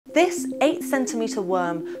This 8-centimetre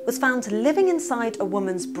worm was found living inside a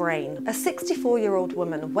woman's brain. A 64-year-old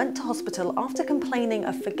woman went to hospital after complaining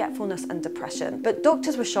of forgetfulness and depression, but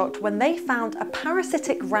doctors were shocked when they found a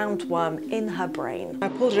parasitic roundworm in her brain. I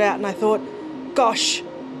pulled it out and I thought, gosh,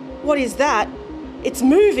 what is that? It's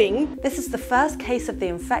moving. This is the first case of the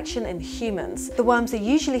infection in humans. The worms are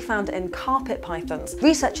usually found in carpet pythons.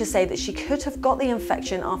 Researchers say that she could have got the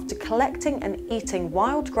infection after collecting and eating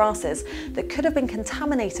wild grasses that could have been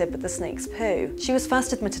contaminated with the snake's poo. She was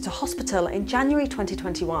first admitted to hospital in January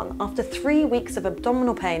 2021 after 3 weeks of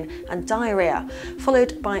abdominal pain and diarrhea,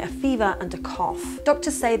 followed by a fever and a cough.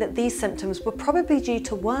 Doctors say that these symptoms were probably due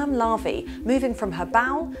to worm larvae moving from her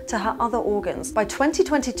bowel to her other organs. By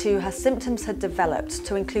 2022, her symptoms had developed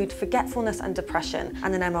to include forgetfulness and depression,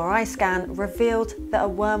 and an MRI scan revealed that a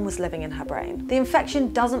worm was living in her brain. The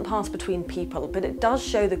infection doesn't pass between people, but it does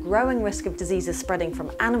show the growing risk of diseases spreading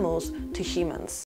from animals to humans.